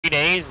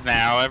days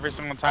now. Every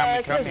single time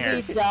we come here.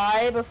 Because we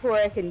die before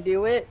I can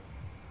do it.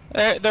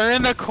 They're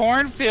in the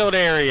cornfield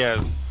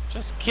areas.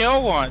 Just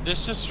kill one.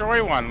 Just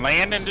destroy one.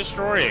 Land and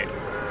destroy it.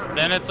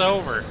 Then it's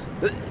over.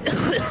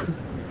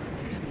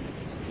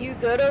 You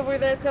good over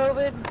there,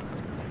 COVID?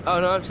 Oh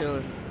no, I'm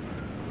chilling.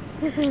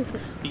 You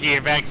get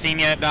your vaccine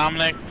yet,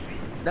 Dominic?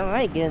 No,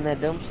 I ain't getting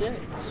that dumb shit.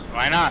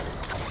 Why not?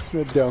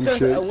 That dumb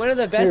shit. One of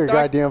the best You're a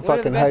goddamn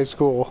fucking high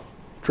school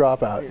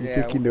dropout. You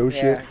think you know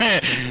shit?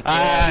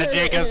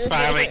 Jacob's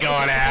finally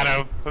going at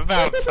him.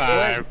 About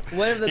time.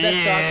 One of the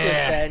best doctors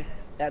said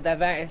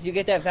that if you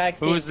get that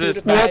vaccine, who's this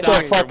What best the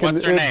doctor? fucking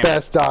What's their name?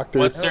 best doctor?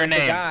 What's their It's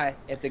name? the guy.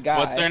 It's the guy.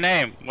 What's their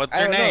name? What's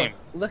their name?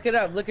 Look it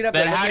up. Look it up.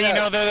 Then how do you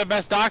know they're the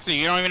best doctor?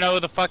 You don't even know who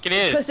the fuck it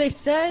is. Because they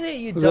said it,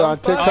 you Is it on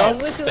dumb fuck.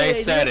 TikTok?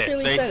 They said it.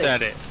 They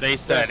said it. They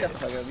said it.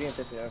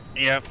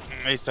 Yep,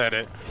 they said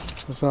it.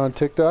 It's on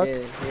TikTok?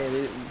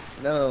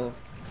 No.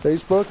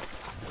 Facebook?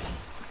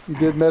 You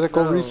did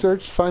medical No.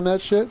 research? Find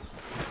that shit?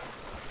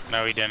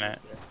 No, he didn't.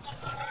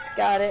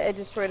 Got it. I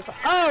destroyed it.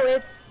 Oh,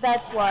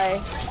 that's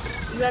why.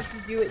 You have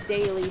to do it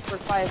daily for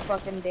 5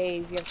 fucking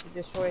days. You have to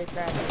destroy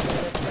crap.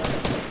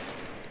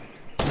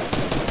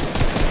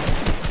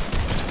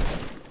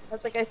 I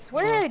was like, I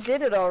swear I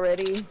did it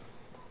already.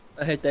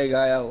 I hit that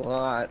guy a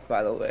lot,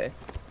 by the way.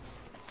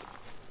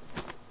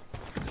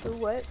 So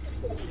what?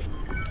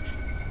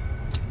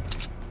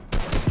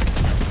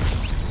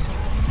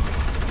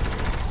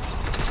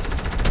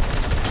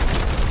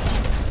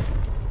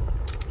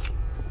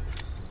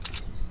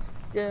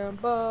 Down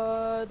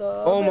by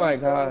the Oh my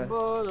god.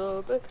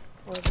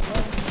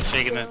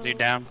 Shaking this dude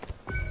down.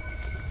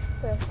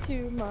 Back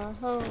to my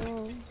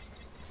home.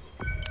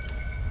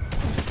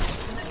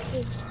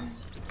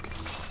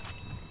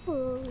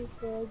 What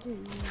if I do?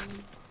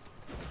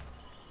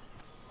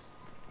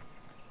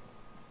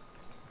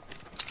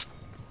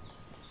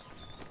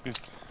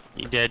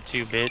 You dead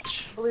too,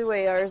 bitch. Blue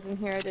ARs in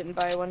here. I didn't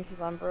buy one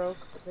because I'm broke,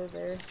 but they're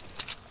there.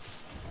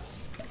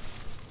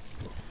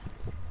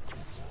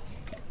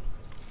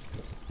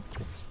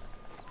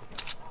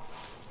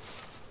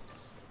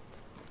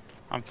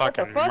 I'm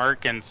fucking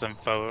murking some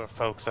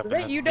folks up in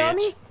this you, bitch.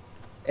 Donnie?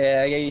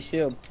 Yeah, I got your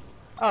shield.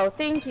 Oh,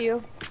 thank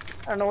you.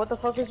 I don't know what the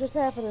fuck is just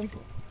happening.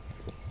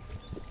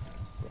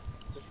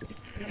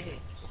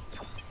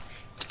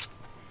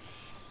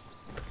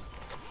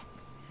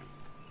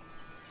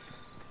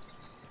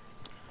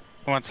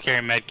 Who wants to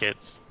carry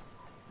medkits?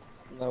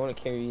 I want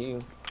to carry you.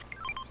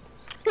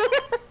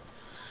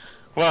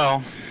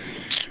 Well,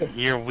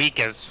 you're weak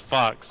as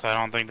fuck, so I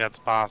don't think that's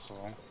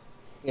possible.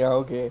 Yeah,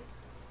 okay.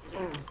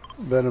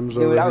 Venom's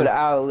Dude, over I would here.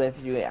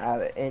 outlift you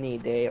out of any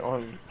day.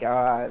 Oh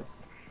god.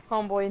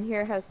 Homeboy in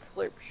here has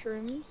slurp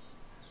shrooms.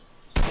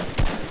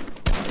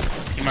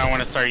 You might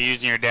want to start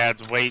using your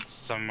dad's weights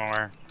some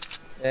more.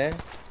 Yeah?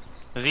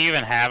 Does he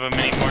even have them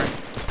anymore?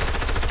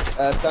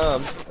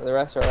 Some. The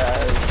rest are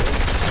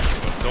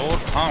out. Gold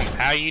pump,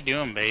 how you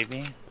doing,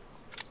 baby?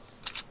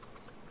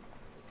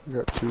 I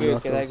got 2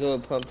 Dude, that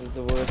gold pump is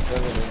the worst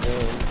thing in the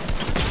game.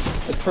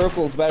 The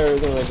purple's better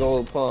than the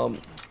gold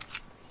pump.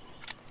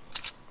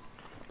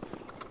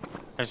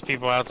 There's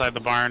people outside the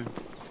barn.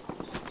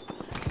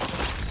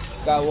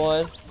 Got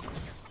one.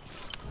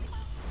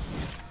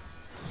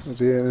 Is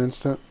he an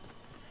instant?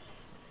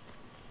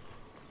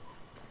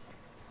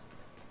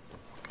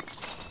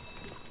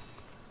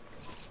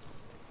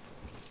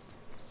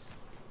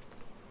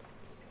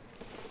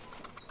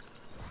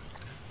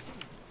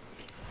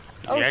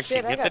 Did you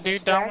actually get the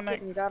dude,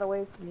 Dominic? And got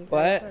away from you guys.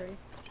 What? Sorry.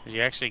 Did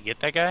you actually get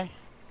that guy?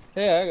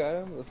 Yeah, I got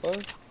him. The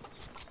fuck?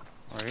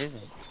 Where is he?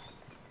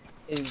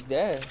 He's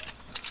dead.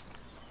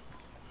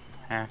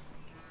 Huh.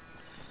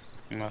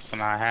 He must have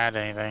not had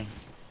anything.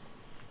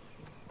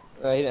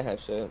 No, he didn't have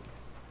shit. It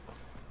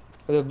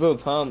was a blue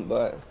pump,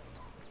 but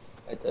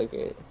I took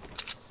it.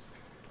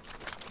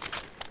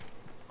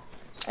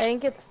 I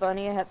think it's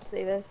funny, I have to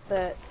say this,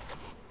 that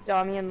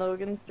Dommy and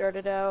Logan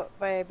started out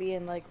by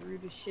being like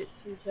rude as shit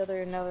to each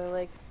other, and now they're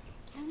like,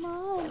 come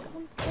on,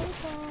 come play,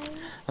 guys.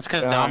 That's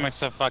because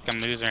Dominic's a fucking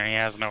loser and he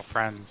has no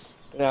friends.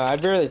 No, I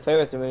barely play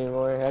with him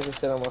anymore. I just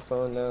sit on my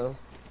phone now.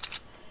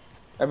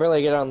 I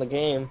barely get on the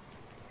game.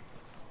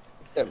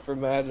 Except for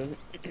Madden.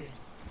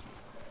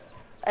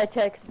 I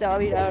text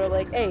Dommy now,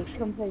 like, hey,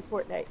 come play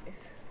Fortnite.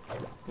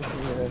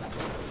 Yeah.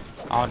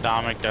 All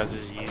Dominic does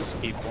is use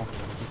people.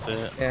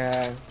 That's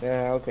it.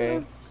 Yeah,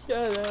 okay.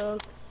 Shut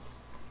up.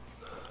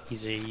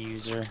 He's a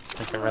user,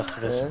 like the rest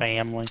of his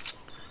family.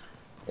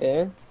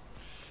 Yeah?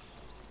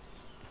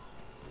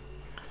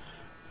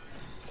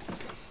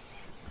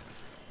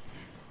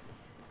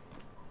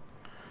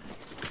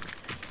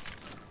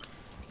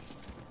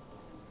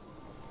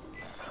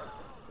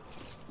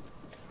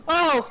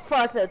 Oh,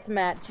 fuck, that's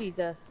Matt,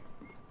 Jesus.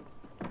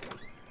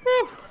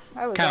 Whew,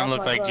 I was Kind off of look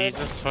my like butt.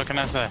 Jesus. What can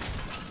I say?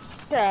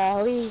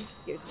 Golly, you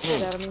scared the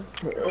shit out of me.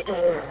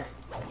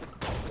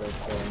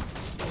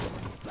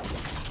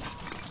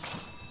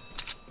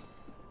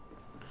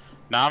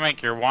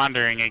 Dominic, you're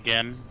wandering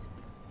again.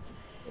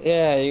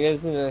 Yeah, you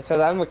guys need to,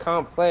 cause I'm a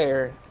comp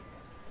player.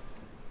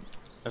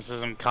 This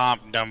isn't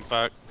comp, dumb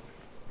fuck.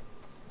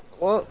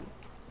 Well,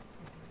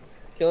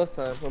 kill us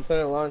time. I'm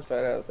putting a launch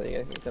pad out so you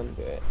guys can come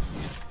to it.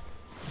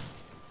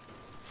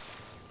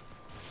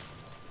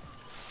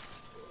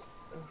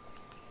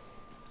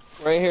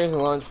 Right here's the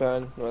launch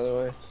pad, by the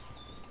way.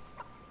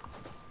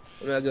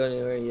 I'm not going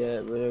anywhere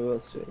yet, but I will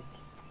soon.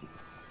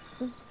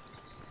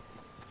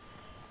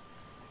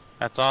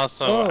 That's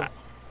also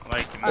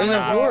like There's a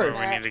not where horse.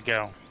 we need to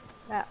go.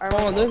 Matt,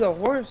 Oh, there's a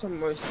horse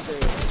somewhere.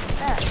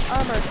 Matt,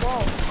 armored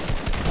wall.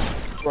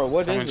 Bro,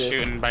 what Someone's is this?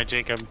 shooting by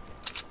Jacob.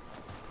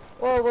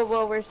 Whoa, whoa,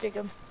 whoa, where's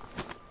Jacob?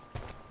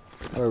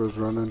 I was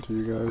running to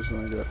you guys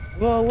and I got.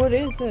 Whoa, what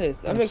is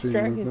this? I'm I see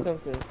extracting movement.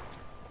 something.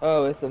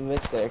 Oh, it's a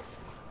mystic.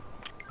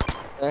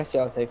 Actually,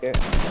 I'll take it.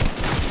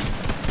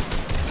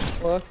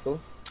 Well, that's cool.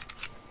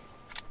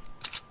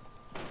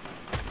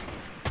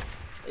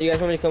 You guys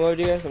want me to come over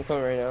to you guys? I'm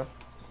coming right now.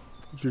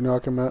 Did you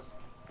knock him out?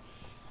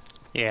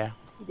 Yeah.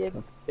 You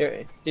did.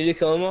 Here, did you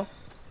kill them all?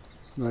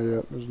 Not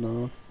yet. There's no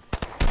one.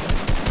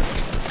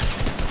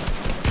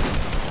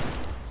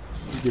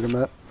 You get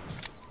him at?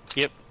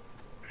 Yep.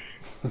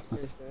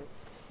 Good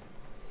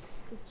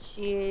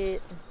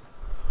shit.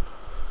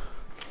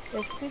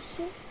 That's good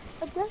shit.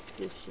 That's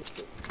good shit.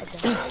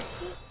 That's good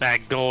shit.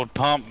 That gold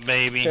pump,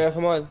 baby. Yeah,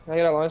 come on. I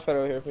got a launch pad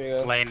over here for you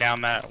guys. Laying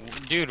down that.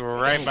 Dude, we're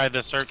right by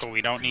the circle.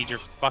 We don't need your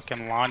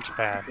fucking launch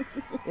pad.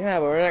 Yeah,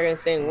 but we're not gonna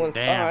stay in one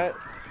Damn.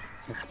 spot.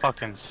 You're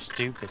fucking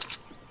stupid.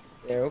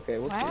 Yeah, okay,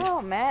 we'll see.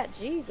 Wow, Matt,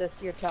 Jesus,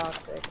 you're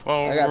toxic.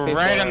 Well, I got we're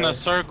people right in the already.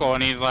 circle,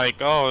 and he's like,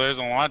 "Oh, there's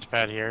a launch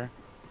pad here."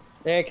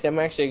 Yeah, cause I'm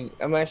actually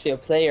a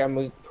player. I'm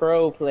a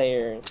pro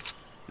player.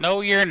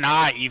 No, you're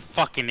not, you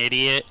fucking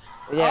idiot.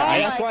 Yeah, Oh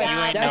that's my why. God,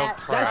 You ain't that's,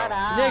 no pro. shut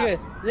up.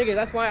 nigga,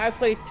 that's why I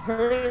play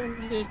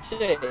tournaments and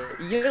shit.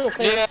 You don't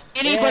play. Yeah,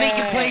 anybody Yeah.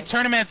 can play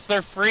tournaments.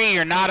 They're free.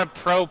 You're not a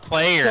pro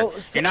player.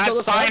 You're not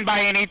Solo signed cup?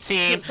 by any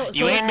team. So-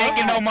 You ain't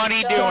making no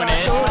money Shut doing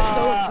it.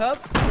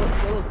 up.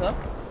 Solo cup,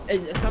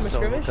 and summer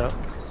scrimmage.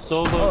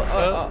 Solo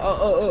cup.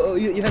 Oh,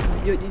 you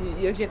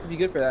actually have to be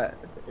good for that.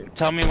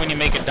 Tell me when you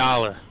make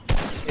 $1.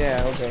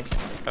 Yeah, okay.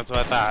 That's what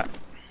I thought.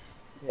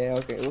 Yeah,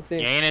 okay. We'll see.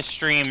 You ain't a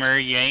streamer.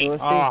 You ain't We'll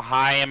see. all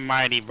high and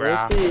mighty, bro.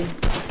 We'll see.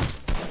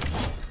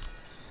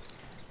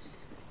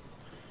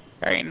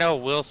 There ain't no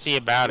we'll see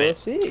about We'll it.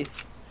 see.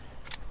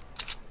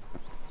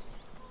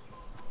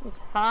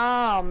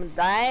 Calm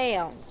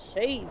down,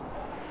 Jesus.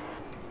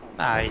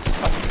 Nah, he's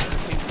fucking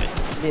stupid.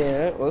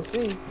 Yeah, we'll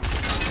see.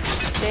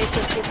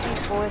 Jacob, get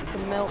these boys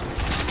some milk.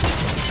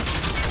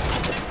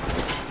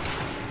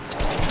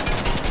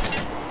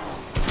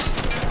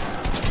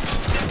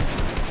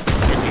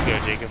 Where'd you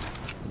go, Jacob?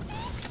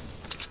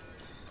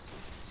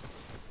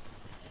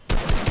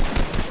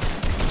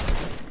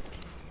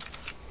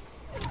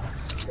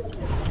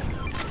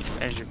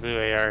 There's your blue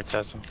AR,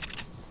 Tessa.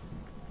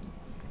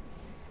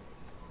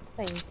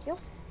 Thank you.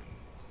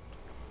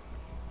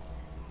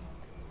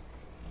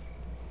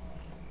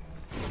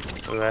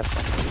 Ooh, that's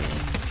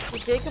something.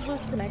 Did Jacob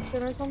lose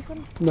connection or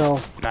something? No,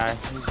 Nah,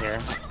 he's here.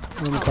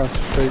 I'm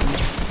concentrating.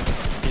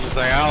 He's just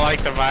like, I don't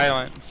like the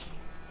violence.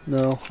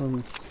 No,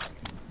 I'm.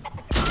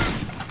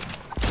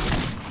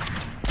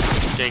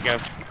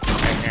 Jacob,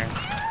 right here.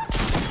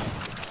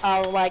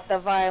 I don't like the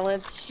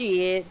violence.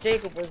 Shit,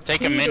 Jacob was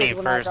Take a heated mini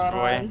when I first, got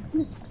boy.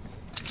 on.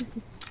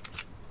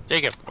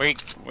 Jacob, where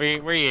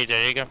are you,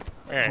 Jacob?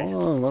 Where? Hold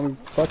on, let me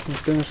fucking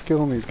finish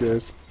killing these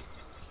guys.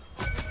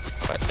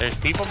 What, there's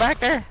people back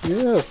there?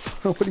 Yes.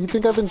 What do you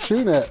think I've been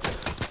shooting at?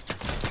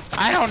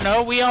 I don't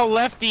know, we all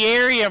left the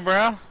area,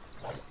 bro.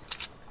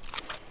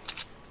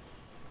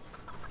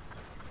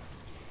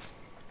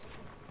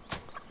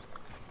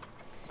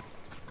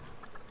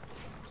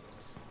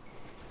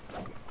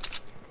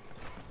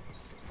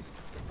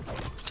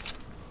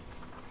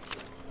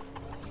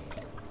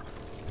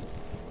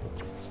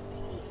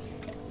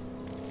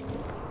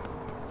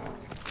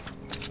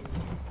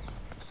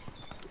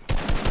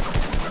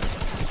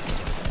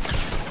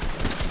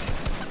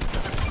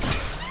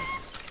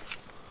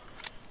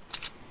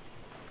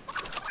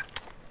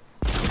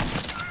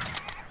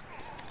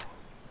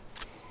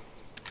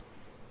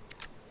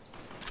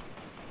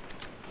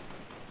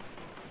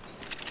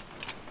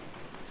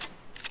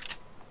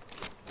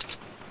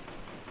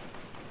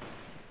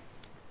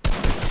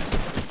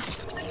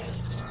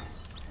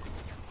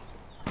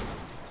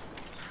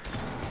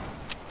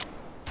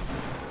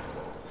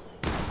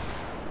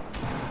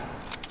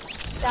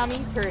 Dummy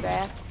turd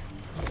ass.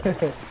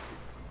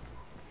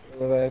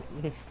 My bad.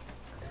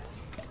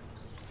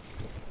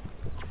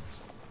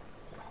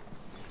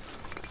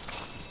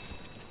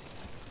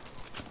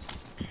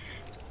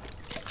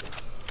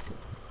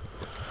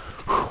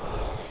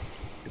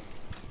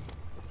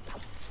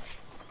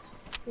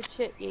 Good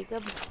shit,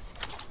 Jacob.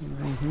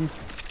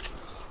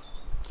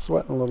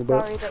 Sweating a little bit.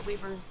 Sorry that we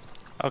were.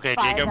 Okay,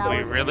 5 Jacob, we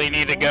hours really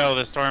need to in. go.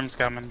 The storm's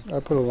coming. I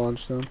put a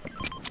launch down.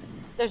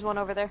 There's one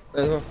over there,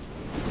 There's one.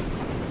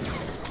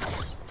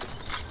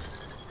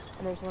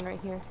 and there's one right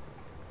here.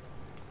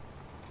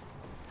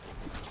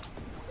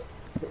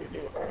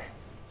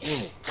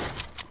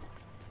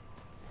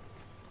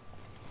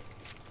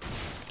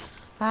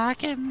 I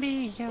can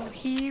be your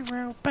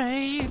hero,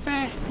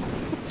 baby.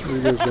 Where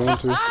you guys going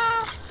to?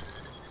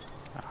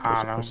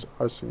 I don't know.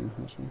 I see you.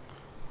 I see you.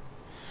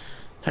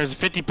 There's a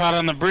 50 pot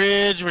on the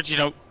bridge, which you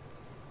don't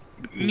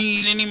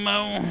need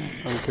anymore.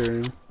 I'm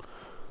carrying.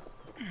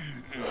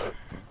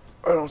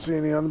 I don't see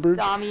any on the bridge.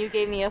 Dom, you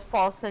gave me a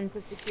false sense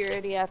of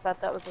security. I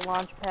thought that was a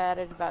launch pad.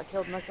 I'd about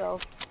killed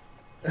myself.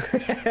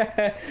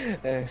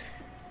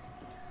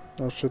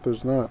 Oh shit,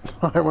 there's not.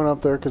 I went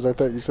up there because I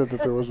thought you said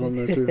that there was one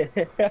there too.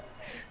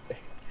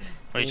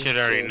 We should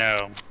already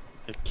know.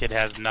 The kid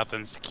has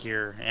nothing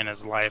secure in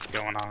his life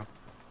going on.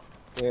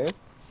 Yeah?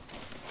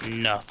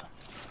 Nothing.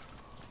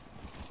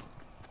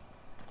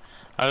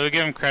 I will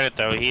give him credit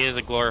though, he is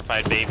a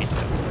glorified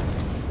babysitter.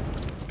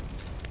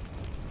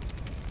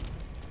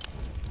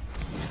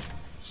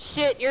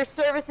 Shit, your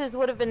services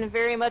would have been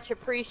very much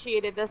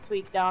appreciated this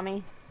week,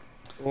 Dommy.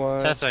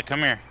 What? Tessa,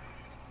 come here.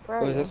 Where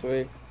What are was you? this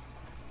week?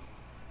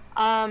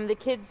 The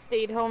kids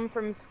stayed home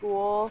from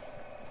school.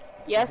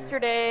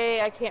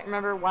 Yesterday, I can't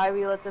remember why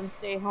we let them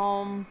stay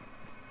home.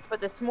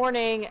 But this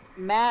morning,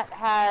 Matt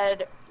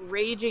had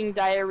raging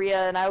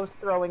diarrhea and I was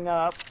throwing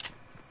up.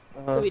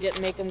 So we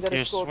didn't make him go to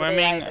You're school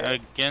swimming today either.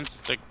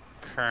 against the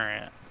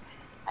current.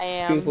 I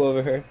am. People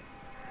over here.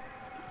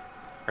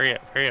 Hurry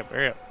up, hurry up,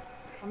 hurry up.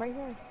 I'm right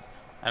here.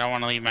 I don't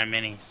want to leave my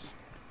minis.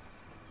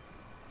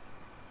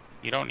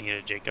 You don't need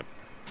it, Jacob.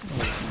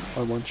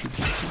 I want you.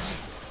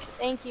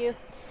 Thank you.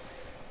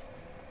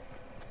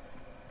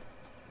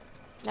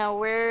 Now,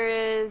 where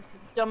is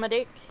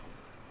Dominic?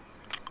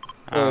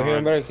 Oh, here,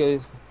 I'm about to kill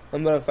these.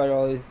 I'm about to fight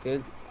all these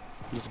kids.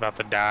 He's about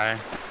to die.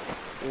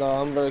 No,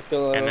 I'm about to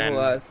kill And the then-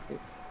 whole ass.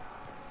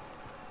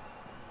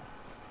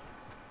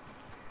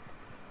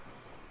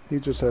 He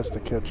just has to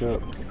catch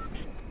up.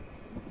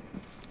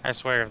 I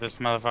swear, if this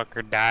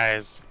motherfucker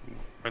dies,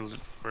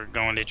 we're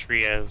going to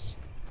trios.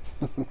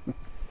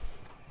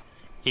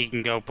 He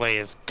can go play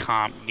his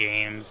comp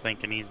games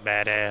thinking he's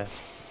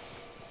badass.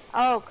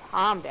 Oh,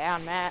 calm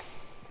down, Matt.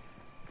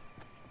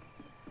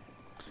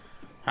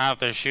 Out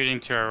there shooting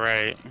to our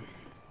right.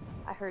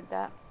 I heard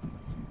that.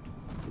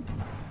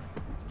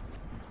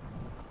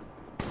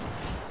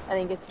 I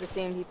think it's the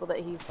same people that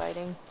he's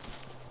fighting.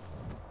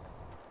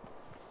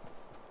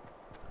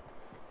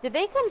 Did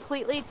they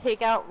completely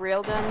take out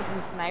railguns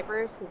and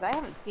snipers? Because I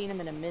haven't seen them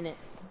in a minute.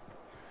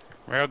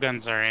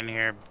 Railguns are in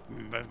here,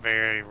 but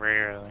very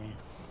rarely.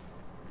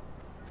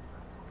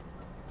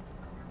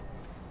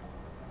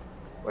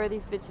 Where are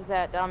these bitches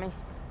at, Dommy?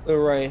 They're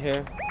right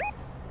here.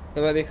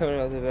 They might be coming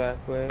out the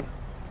back way.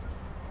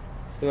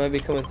 They might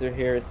be coming through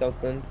here or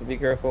something, so be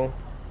careful.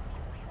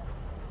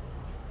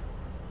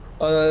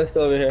 Oh no, they're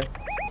still over here.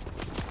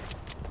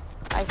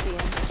 I see him.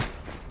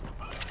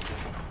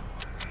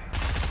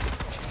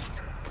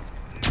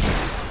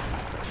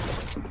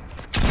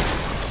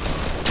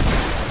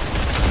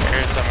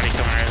 There's somebody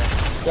coming right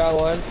there. Got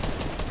one.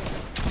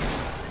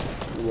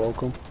 You're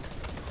welcome.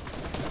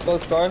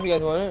 Close car if you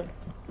guys want it.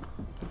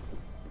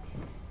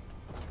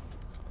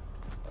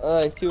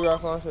 Like 2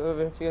 rock launchers over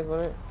here if you guys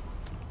want it.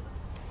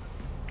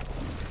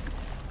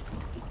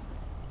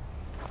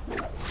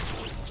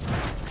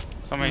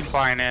 Somebody's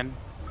flying in.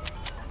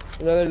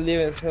 No, they're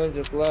leaving. Someone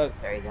just left.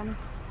 Sorry, Dommy.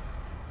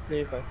 No,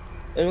 you're fine.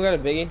 Anyone got a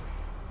biggie?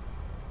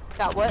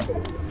 Got what?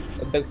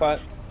 A big pot?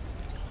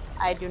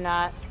 I do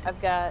not.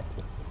 I've got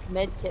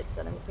med kits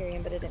that I'm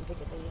carrying, but I didn't pick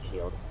up any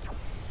shield.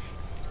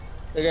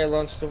 They got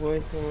launched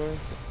away somewhere.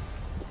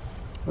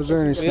 Was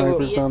there any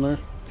snipers down there?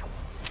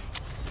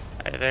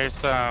 Hey, there's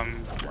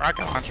some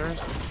rocket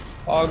launchers.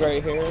 All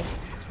right here.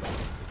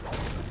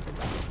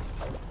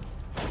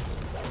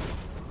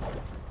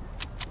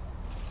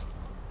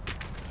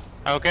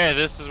 Okay,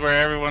 this is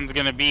where everyone's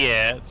gonna be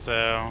at,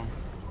 so...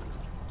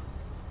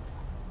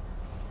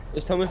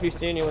 Just tell me if you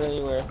see anyone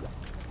anywhere.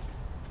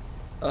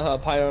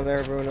 Pile on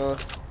everyone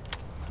else.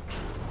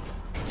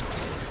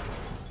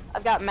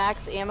 I've got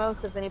max ammo,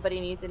 so if anybody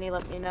needs any,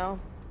 let me know.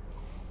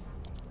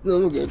 No,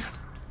 we're good.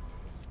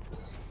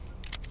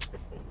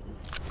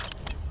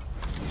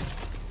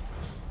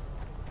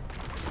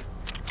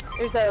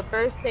 There's a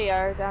burst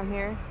AR down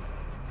here.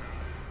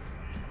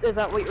 Is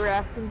that what you were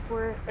asking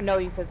for? Or no,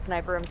 you said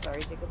sniper. I'm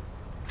sorry, Jacob.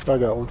 I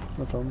got one.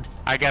 That's on me.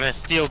 I got a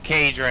steel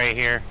cage right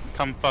here.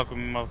 Come fuck with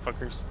me,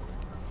 motherfuckers.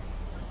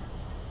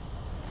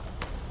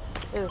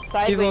 There's a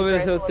sideways over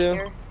this hill rifle too.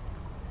 here.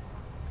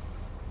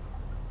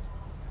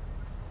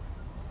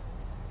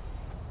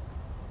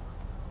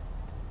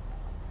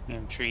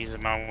 And trees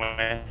in my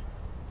way.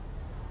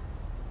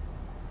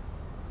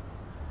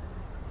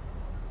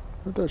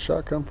 Where'd that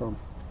shot come from?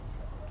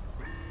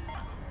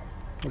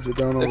 Was it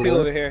down There are over people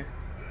over there? here.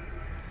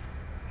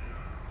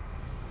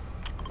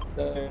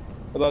 There.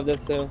 Above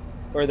this hill.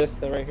 Or this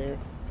hill right here.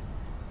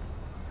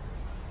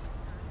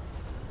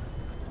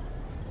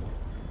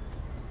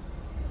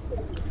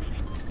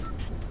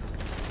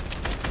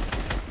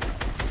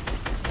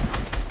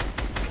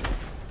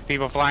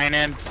 People flying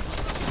in.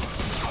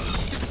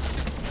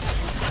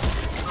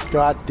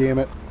 God damn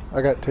it.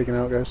 I got taken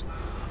out, guys.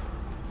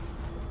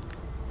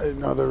 I didn't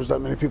know there was that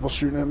many people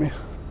shooting at me.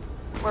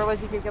 Where was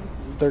he, Jacob?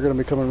 They're gonna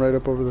be coming right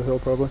up over the hill,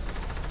 probably.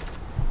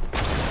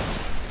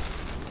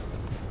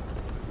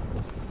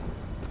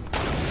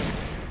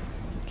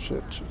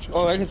 Shit.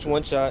 Oh, I get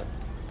one shot.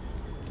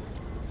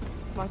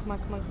 Come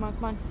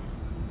on.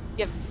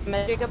 Give him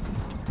a Jacob.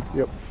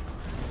 Yep.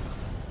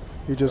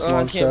 He just Oh, I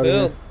launched can't out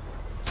build. of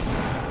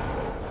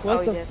What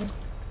Oh, the? he did.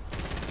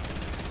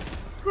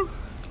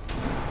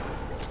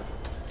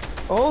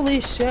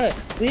 Holy shit!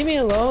 Leave me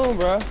alone,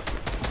 bro.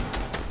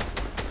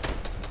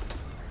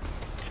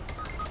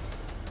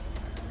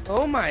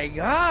 Oh my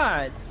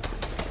god!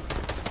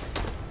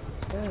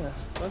 Yeah,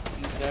 fuck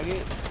you,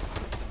 Nugget.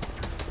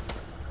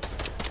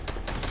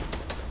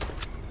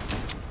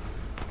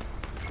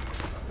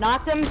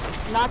 Knocked him.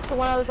 Knocked the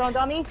one that was on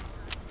dummy.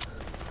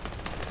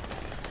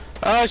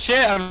 Oh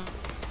shit, I'm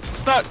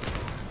stuck.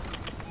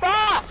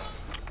 Stop!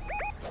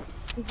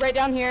 He's right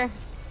down here.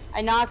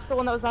 I knocked the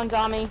one that was on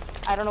dummy.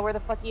 I don't know where the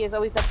fuck he is.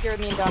 Oh, he's up here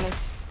with me and dummy.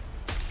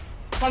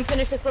 Come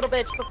finish this little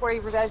bitch before he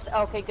revives.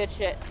 Oh, okay, good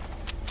shit.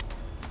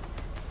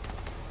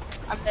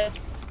 I'm dead.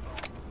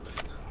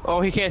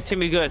 Oh, he can't see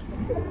me good.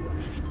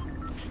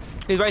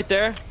 He's right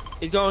there.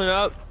 He's going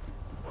up.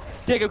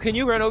 Jacob, can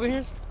you run over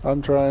here?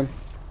 I'm trying.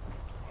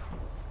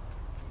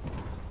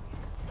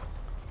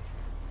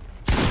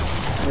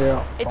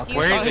 Yeah. It's fuck you. it.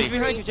 Where Oh, is he's he?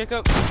 behind you,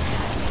 Jacob.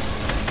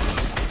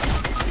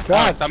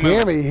 God I'm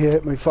damn it, he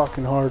hit me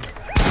fucking hard.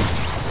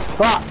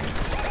 Fuck!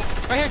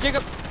 Right here,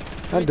 Jacob.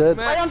 I'm dead.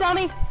 Right on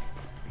dummy.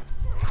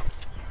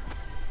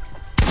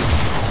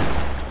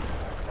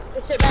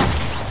 Good shit,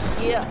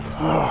 Matt. Yeah.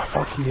 Oh,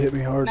 fuck, he hit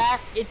me hard. Matt,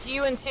 it's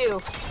you and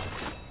two.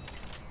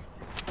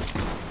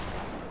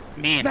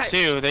 Me and Matt.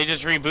 two, they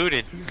just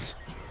rebooted.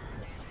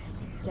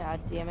 God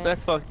damn it.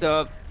 That's fucked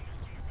up.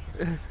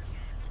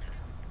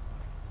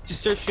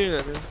 Just start shooting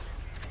at him.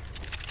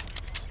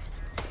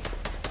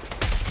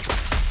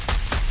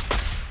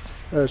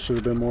 That should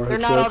have been more They're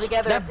not all headshots.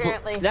 together,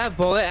 apparently. That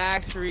bullet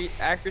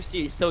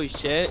accuracy is so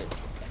shit.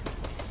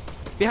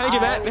 Behind you,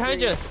 Matt. Behind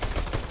you.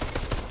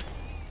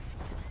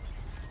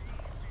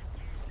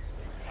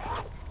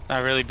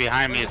 Not really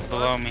behind me, it's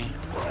below me.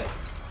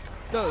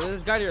 No, there's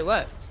a guy to your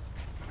left.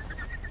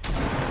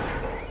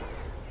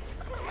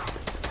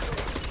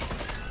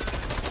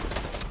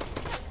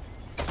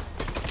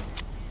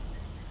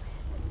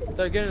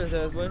 They're getting us,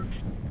 husband.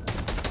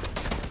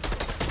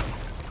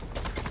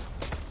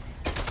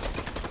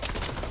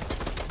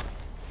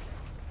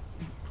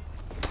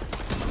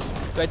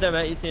 Right there,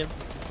 Matt. You see him.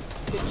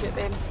 Good shit,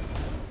 babe.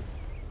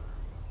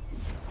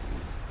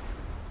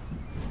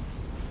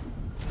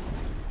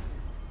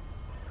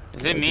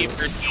 Is it me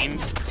first team?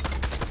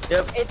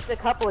 Yep. It's a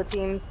couple of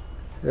teams.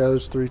 Yeah,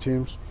 there's 3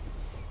 teams.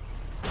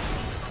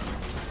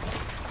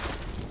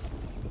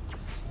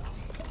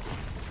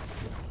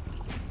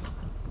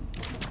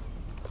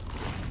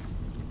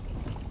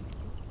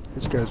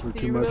 These guys were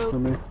too much for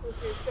me.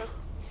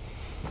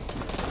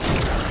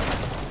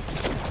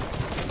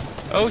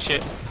 Oh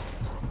shit.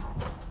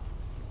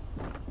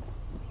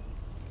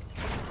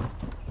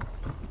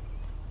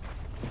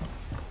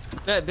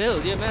 Matt,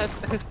 build. Yeah, Matt.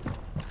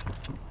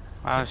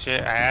 Oh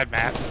shit, I had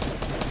mats.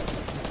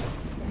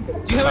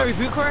 Do you have my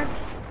reboot card?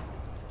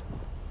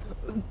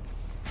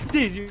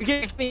 Dude, you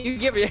give me. You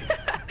give me.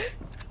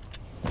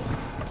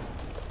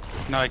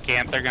 No, I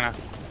can't, they're gonna.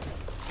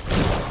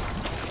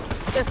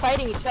 They're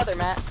fighting each other,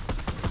 Matt.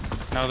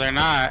 No, they're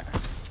not.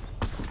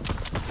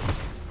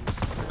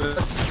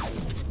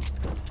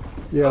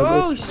 Yeah,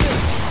 Oh that's,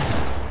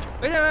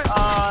 shit! Wait a minute.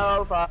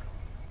 Oh, fuck.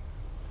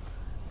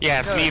 Yeah,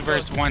 it's me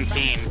versus one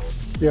team.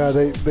 yeah,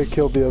 they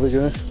killed the other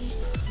guy.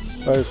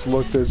 I just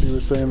looked as you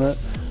were saying that.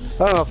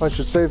 I don't know if I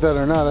should save that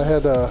or not. I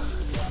had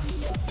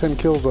 10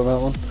 kills on that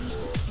one.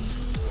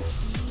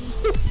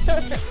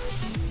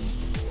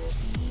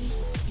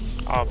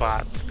 All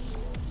bots.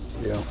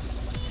 Yeah.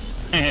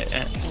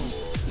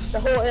 The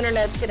whole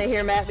internet's gonna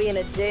hear Matt being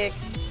a dick.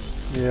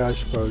 Yeah, I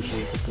should probably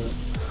should put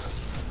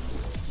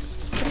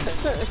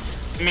that.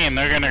 I mean,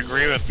 they're gonna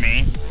agree with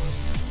me.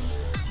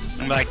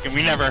 I'm like,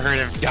 we never heard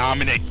of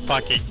Dominic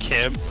fucking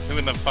Kim. Who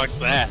the fuck's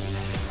that?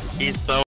 He's so